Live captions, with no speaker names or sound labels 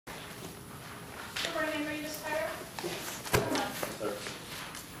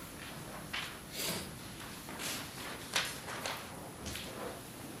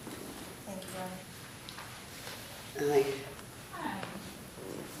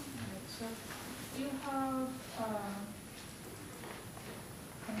So you have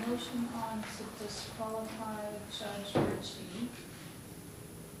a motion on to disqualify Judge Ritchie.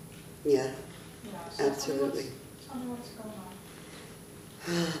 Yeah, Yeah, so absolutely. Tell me what's going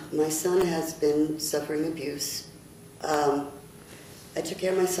on. My son has been suffering abuse. I took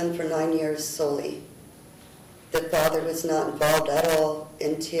care of my son for 9 years solely. The father was not involved at all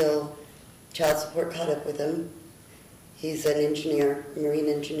until child support caught up with him. He's an engineer, marine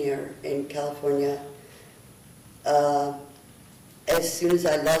engineer in California. As soon as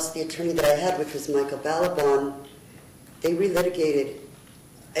I lost the attorney that I had, which was Michael Balaban, they relitigated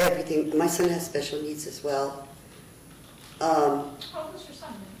everything. My son has special needs as well. How old is your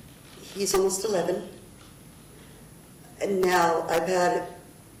son? He's almost 11. And now I've had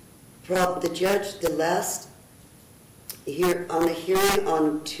the judge, the last on a hearing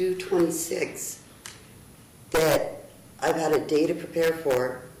on 2/26 that I've had a day to prepare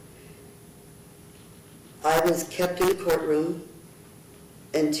for. I was kept in the courtroom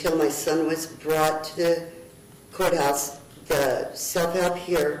until my son was brought to the courthouse, the self-help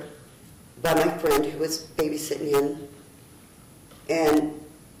here, by my friend who was babysitting him. And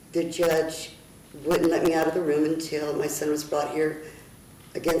the judge wouldn't let me out of the room until my son was brought here.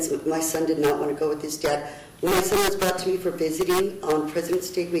 My son did not want to go with his dad. When my son was brought to me for visiting on President's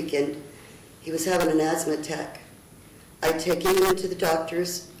Day weekend, he was having an asthma attack. I'd taken him into the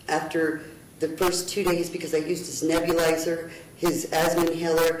doctors after the first 2 days because I used his nebulizer, his asthma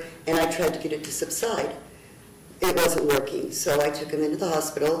inhaler, and I tried to get it to subside. It wasn't working, so I took him into the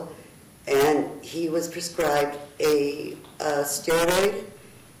hospital, and he was prescribed a steroid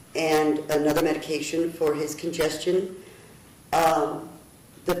and another medication for his congestion.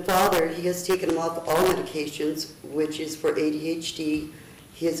 The father, he has taken him off all medications, which is for ADHD.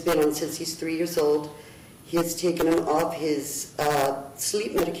 He has been on since he's 3 years old. He has taken him off his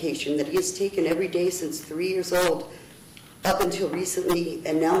sleep medication that he has taken every day since 3 years old up until recently,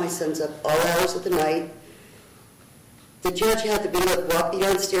 and now my son's up all hours of the night. The judge had to be able to walk me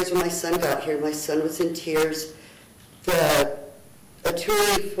downstairs when my son got here. My son was in tears. The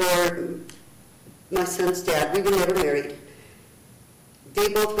attorney for my son's dad, we were never married. They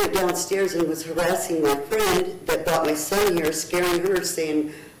both went downstairs and was harassing my friend that brought my son here, scaring her,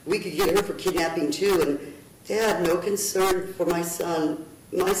 saying we could get her for kidnapping too. And they had no concern for my son.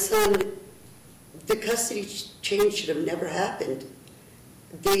 My son, the custody change should have never happened.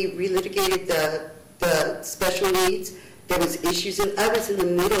 They relitigated the special needs. There was issues, and I was in the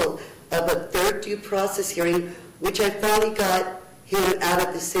middle of a third due process hearing, which I finally got him out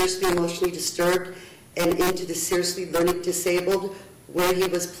of the seriously emotionally disturbed and into the seriously learning disabled, where he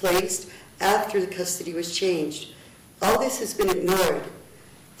was placed after the custody was changed. All this has been ignored.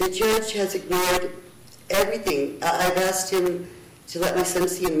 The judge has ignored everything. I've asked him to let my son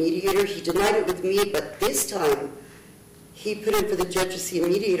see a mediator. He denied it with me, but this time he put in for the judge to see a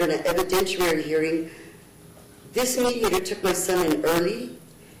mediator in an evidentiary hearing. This mediator took my son in early,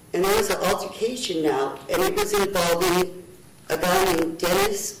 and there was an altercation now, and it was involving a guy named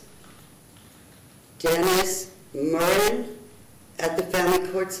Dennis Murren at the family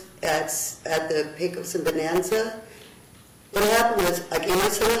courts at the Pecos and Bonanza. What happened was I gave my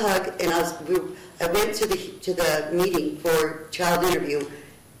son a hug, and I went to the meeting for child interview.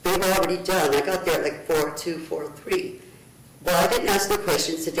 They were already done. I got there at like 4:02, 4:03. Well, I didn't ask no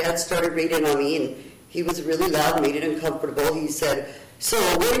questions. The dad started raiding on me, and he was really loud, made it uncomfortable. He said, "So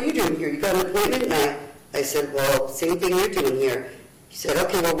what are you doing here? You got an appointment?" And I said, "Well, same thing you're doing here." He said,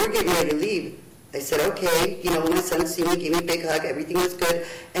 "Okay, well, we're getting ready to leave." I said, "Okay." My son see me, gave me a big hug, everything was good.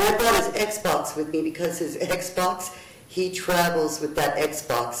 And I brought his Xbox with me because his Xbox, he travels with that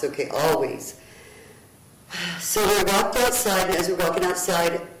Xbox, okay, always. So we walked outside, and as we were walking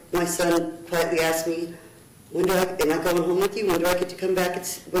outside, my son quietly asked me, am I going home with you? When do I get to come back?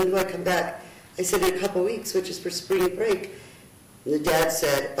 When do I come back? I said, in a couple weeks, which is for spring break. And the dad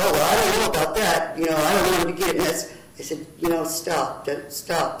said, "Oh, well, I don't know about that. I don't want him to get in this." I said,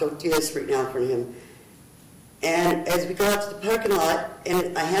 stop, don't do this right now for him. And as we go out to the parking lot,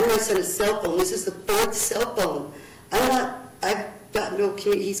 and I hand my son a cell phone. This is the 4th cell phone. I've got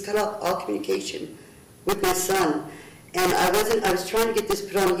he's cut off all communication with my son. And I was trying to get this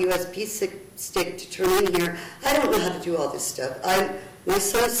put on a USB stick to turn in here. I don't know how to do all this stuff. My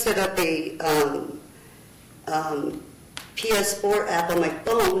son set up a PS4 app on my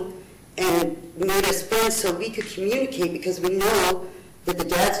phone and made us friends so we could communicate, because we know that the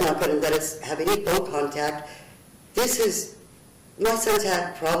dad's not going to let us have any phone contact. My son's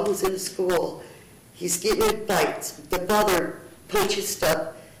had problems in school. He's getting in fights. The father punches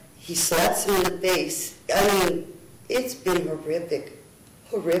stuff. He slaps him in the face. I mean, it's been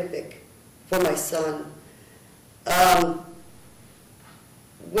horrific. for my son.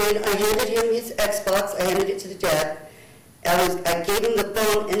 When I handed him his Xbox, I handed it to the dad. I gave him the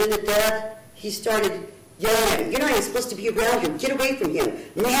phone, and then the dad, he started yelling at me, "You're not even supposed to be around him. Get away from him.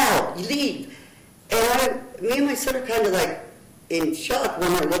 Now, you leave." And me and my son are kind of like in shock,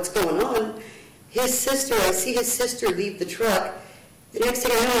 wondering what's going on. His sister, I see his sister leave the truck. The next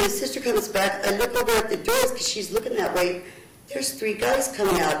thing I know, his sister comes back. I look over at the doors because she's looking that way. There's 3 guys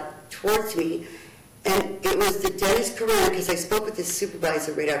coming out towards me. And it was the Dennis Corona, because I spoke with his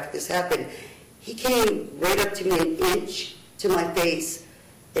supervisor right after this happened. He came right up to me an inch to my face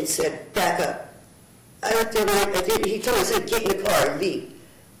and said, "Back up." I looked at him, he told me, I said, "Get in the car and leave."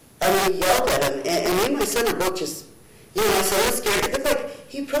 I mean, he yelled at him, and me and my son are both just, my son was scared. It looked like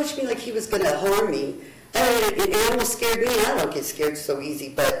he approached me like he was going to harm me. I mean, an animal scared me. I don't get scared so easy,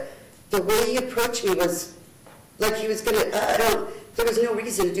 but the way he approached me was like he was going to, there was no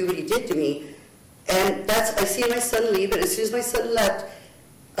reason to do what he did to me. And I see my son leave, and as soon as my son left,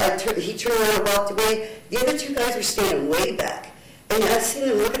 he turned around and walked away. The other 2 guys were standing way back. And I seen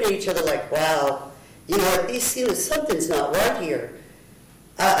them looking at each other like, wow, they seen that something's not right here.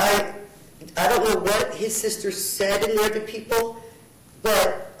 I don't know what his sister said in there to people,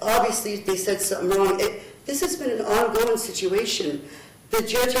 but obviously they said something wrong. This has been an ongoing situation. The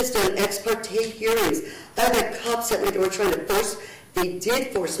judge has done ex parte hearings. I've had cops at my door trying to they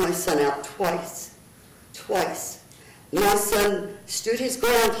did force my son out twice. My son stood his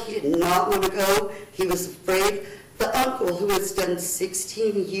ground. He did not want to go. He was afraid. The uncle, who has done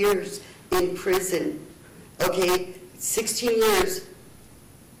 16 years in prison, 16 years.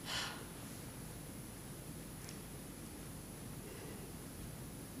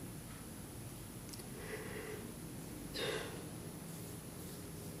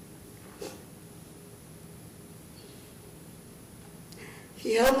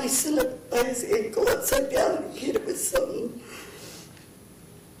 He held my son up by his ankle upside down and hit him with something.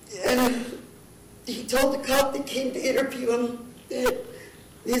 And he told the cop that came to interview him that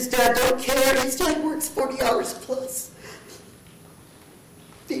his dad don't care. His dad works 40 hours plus.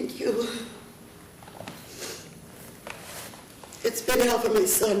 Thank you. It's been hell for my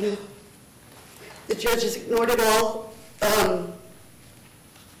son. The judge has ignored it all. I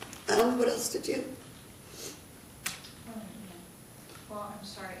don't know what else to do. Well, I'm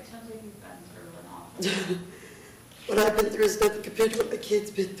sorry. It sounds like you've been through an awful lot. What I've been through is nothing compared to what my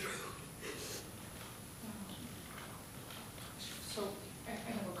kid's been through. So I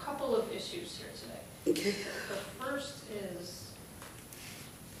have a couple of issues here today. Okay. The first is,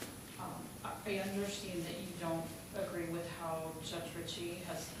 I understand that you don't agree with how Judge Ritchie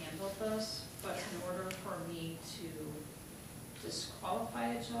has handled this, but in order for me to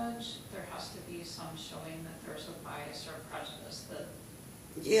disqualify a judge, there has to be some showing that there's a bias or prejudice that.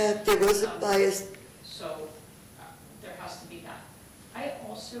 Yeah, there was a bias. So there has to be that. I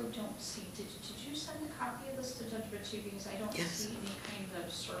also don't see, did you send a copy of this to Judge Ritchie? Because I don't Yes. see any kind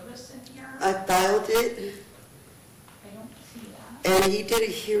of service in here. I filed it, I don't see that. and he did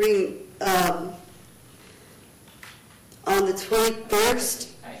a hearing on the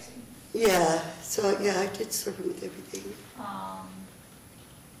 21st. I see. Yeah, so yeah, I did serve him with everything. Hold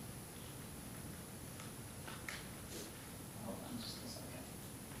on just a second.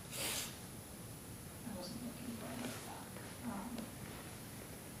 I wasn't looking for any of that.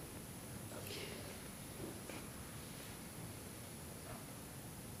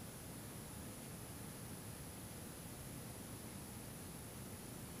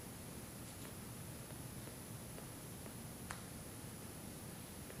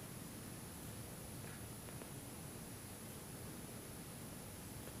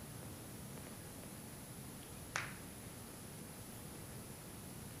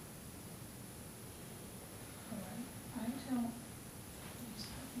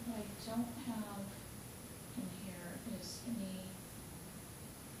 What I don't have in here is any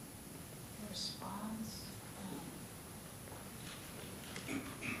response.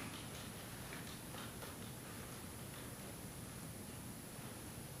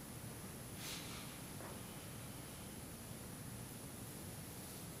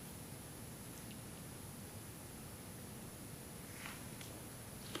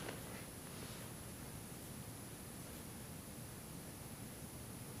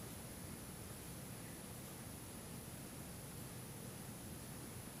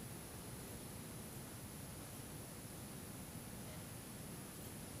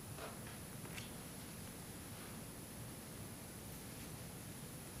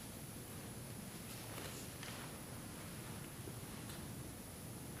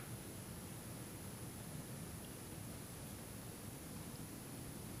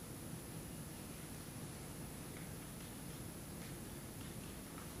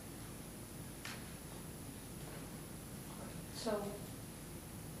 So,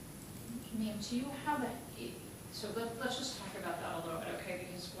 ma'am, do you have so let's just talk about that a little bit, okay?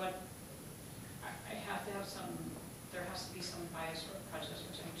 Because I have to have there has to be some bias or prejudice,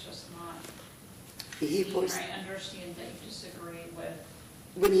 which I'm just not. I understand that you disagree with.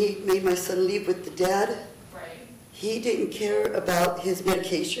 When he made my son leave with the dad, right. He didn't care about his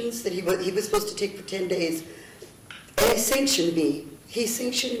medications that he was supposed to take for 10 days. And he sanctioned me. He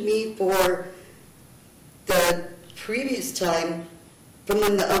sanctioned me for the previous time from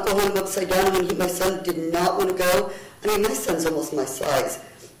when the uncle hung him upside down when my son did not want to go. I mean, my son's almost my size.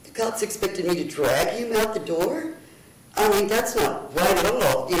 The cops expected me to drag him out the door? I mean, that's not right at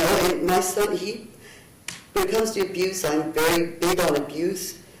all. You know, and my son, when it comes to abuse, I'm very big on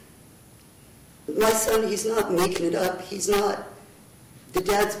abuse. My son, he's not making it up. He's not. The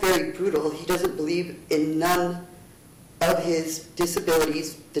dad's very brutal. He doesn't believe in none of his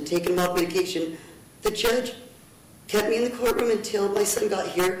disabilities, the taking him off medication. The judge kept me in the courtroom until my son got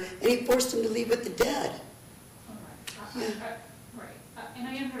here, and he forced him to leave with the dad. All right. Right. And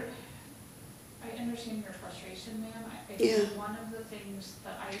I understand your frustration, ma'am. I think one of the things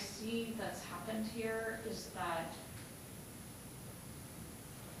that I see that's happened here is that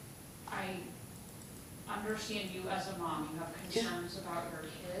I understand you as a mom, you have concerns about your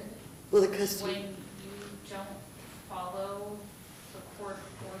kid. Well, the custody. When you don't follow the court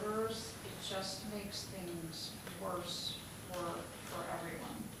orders, it just makes things worse for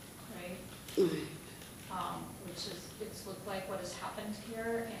everyone, right? Which is, it's looked like what has happened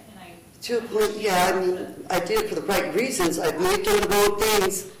here, and I... To a point, yeah, I mean, I did it for the right reasons. I've made done the wrong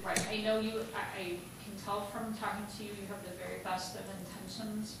things. Right, I know you, I can tell from talking to you, you have the very best of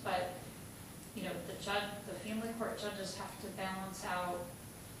intentions, but, you know, the family court judges have to balance out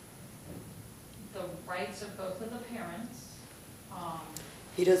the rights of both of the parents.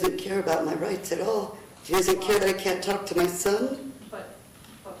 He doesn't care about my rights at all. He doesn't care that I can't talk to my son. But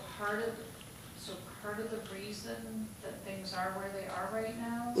part of the reason that things are where they are right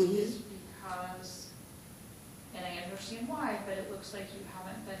now is because, and I understand why, but it looks like you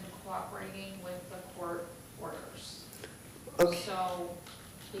haven't been cooperating with the court orders. Okay. So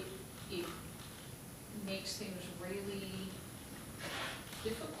it makes things really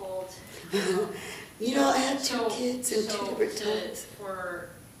difficult. You know, I had two kids and two different times. For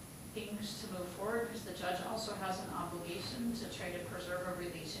things to move forward, because the judge also has an obligation to try to preserve a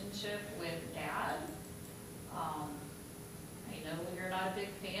relationship with dad. I know you're not a big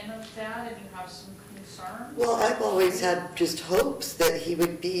fan of dad and you have some concerns. Well, I've always had just hopes that he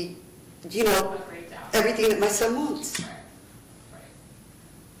would be, you know, A great dad. everything that my son wants. Right.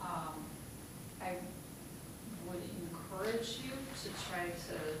 I would encourage you to try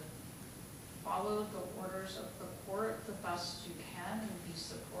to follow the orders of the court the best you can and be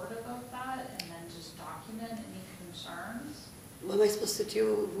supportive of that, and then just document any concerns. What am I supposed to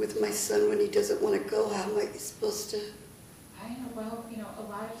do with my son when he doesn't want to go? How am I supposed to? I know, well, you know, a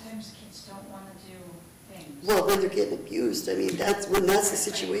lot of times kids don't want to do things. Well, when they're getting abused, I mean, that's the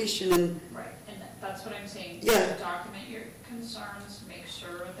situation. And right, and that's what I'm saying. Yeah. Document your concerns, make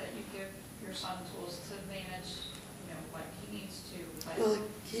sure that you give your son tools to manage, you know, what he needs to. But well,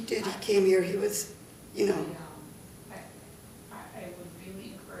 he did. He came here. He was, you know. I would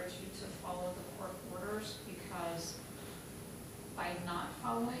really encourage you to follow the court orders, because by not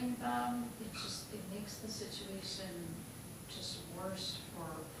following them, it makes the situation just worse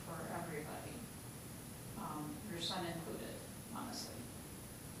for everybody, your son included, honestly.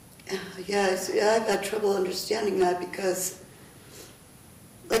 Yeah, I've had trouble understanding that because,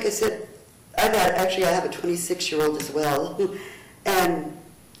 like I said, I have a 26-year-old as well, and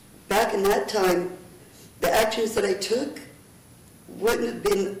back in that time, the actions that I took wouldn't have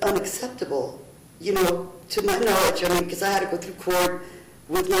been unacceptable, you know, to my knowledge. I mean, because I had to go through court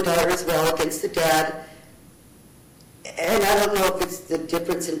with my daughter as well against the dad. And I don't know if it's the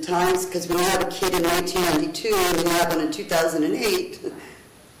difference in times, because when you have a kid in 1992 and you have one in 2008,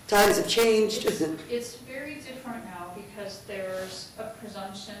 times have changed. It's very different now because there's a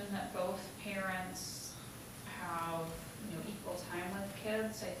presumption that both parents have, you know, equal time with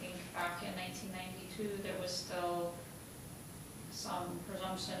kids. I think back in 1992 there was still some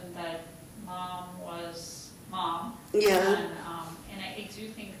presumption that mom was mom. Yeah. And I do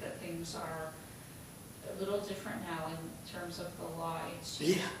think that things are a little different now in terms of the law. It's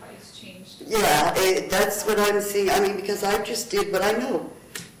changed. Yeah, that's what I'm seeing. I mean, because I just did what I know.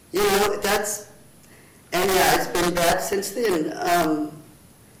 You know, and yeah, it's been bad since then.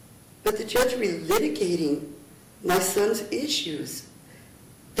 But the judge relitigating my son's issues,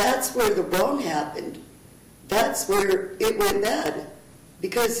 that's where the wrong happened. That's where it went bad,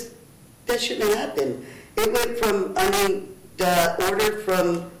 because that shouldn't have happened. It went from, I mean, the order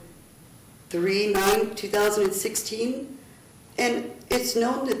from 3/9/2016, and it's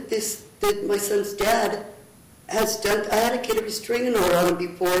known that my son's dad has done, I had a kid a restraining order on him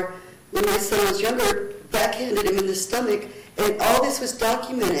before when my son was younger, backhanded him in the stomach, and all this was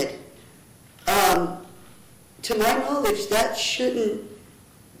documented. To my knowledge, that should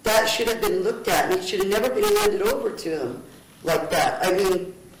have been looked at, and it should have never been handed over to him like that. I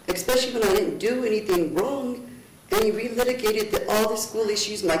mean, especially when I didn't do anything wrong, and he relitigated all the school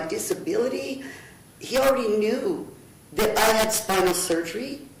issues, my disability. He already knew that I had spinal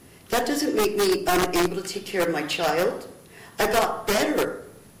surgery. That doesn't make me unable to take care of my child. I got better.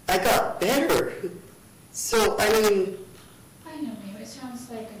 So, I mean... I know, ma'am, it sounds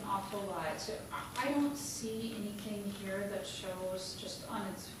like an awful lot. So I don't see anything here that shows, just on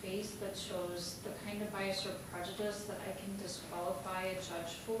its face, that shows the kind of bias or prejudice that I can disqualify a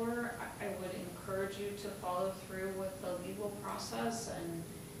judge for. I would encourage you to follow through with the legal process, and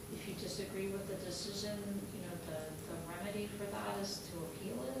if you disagree with the decision, you know, the remedy for that is to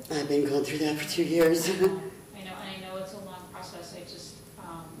appeal it. I've been going through that for 2 years. I know, and I know it's a long process. I just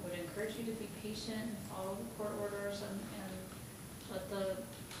would encourage you to be patient and follow the court orders and let the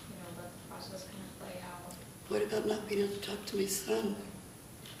process kind of play out. What about not being able to talk to my son?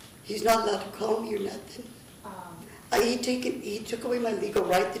 He's not allowed to call me or nothing. He took away my legal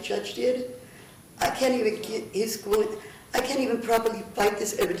right, the judge did. I can't even get his school, I can't even properly fight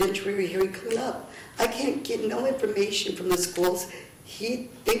this evidentiary hearing coming up. I can't get no information from the schools.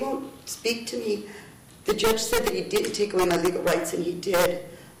 They won't speak to me. The judge said that he didn't take away my legal rights, and he did.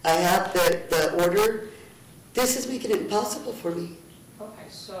 I have the order. This is making it impossible for me. Okay,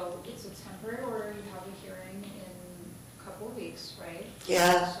 so it's a temporary order. You have a hearing in a couple of weeks, right?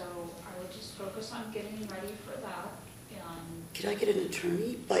 Yeah. So I would just focus on getting ready for that. Can I get an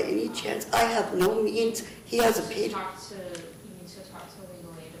attorney by any chance? I have no means. He has a paid... You need to talk to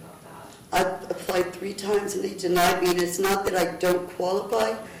legal aid about that. I've applied 3 times and they denied me, and it's not that I don't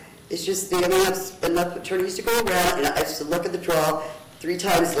qualify. It's just they don't have enough attorneys to go around, and I have to look at the draw 3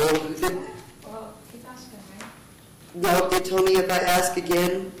 times. Well, keep asking, right? No, they told me if I ask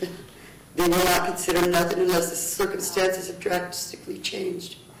again, they will not consider nothing unless the circumstances have drastically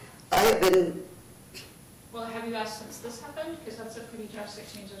changed. I have been... Well, have you asked since this happened? Because that's a pretty drastic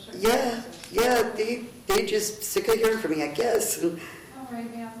change of circumstances. Yeah, they just sick of hearing from me, I guess. All right,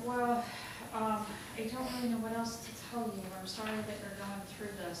 ma'am. Well, I don't really know what else to tell you. I'm sorry that you're going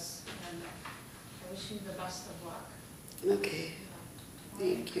through this, and I wish you the best of luck. Okay,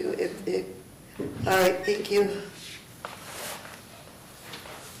 thank you. All right, thank you.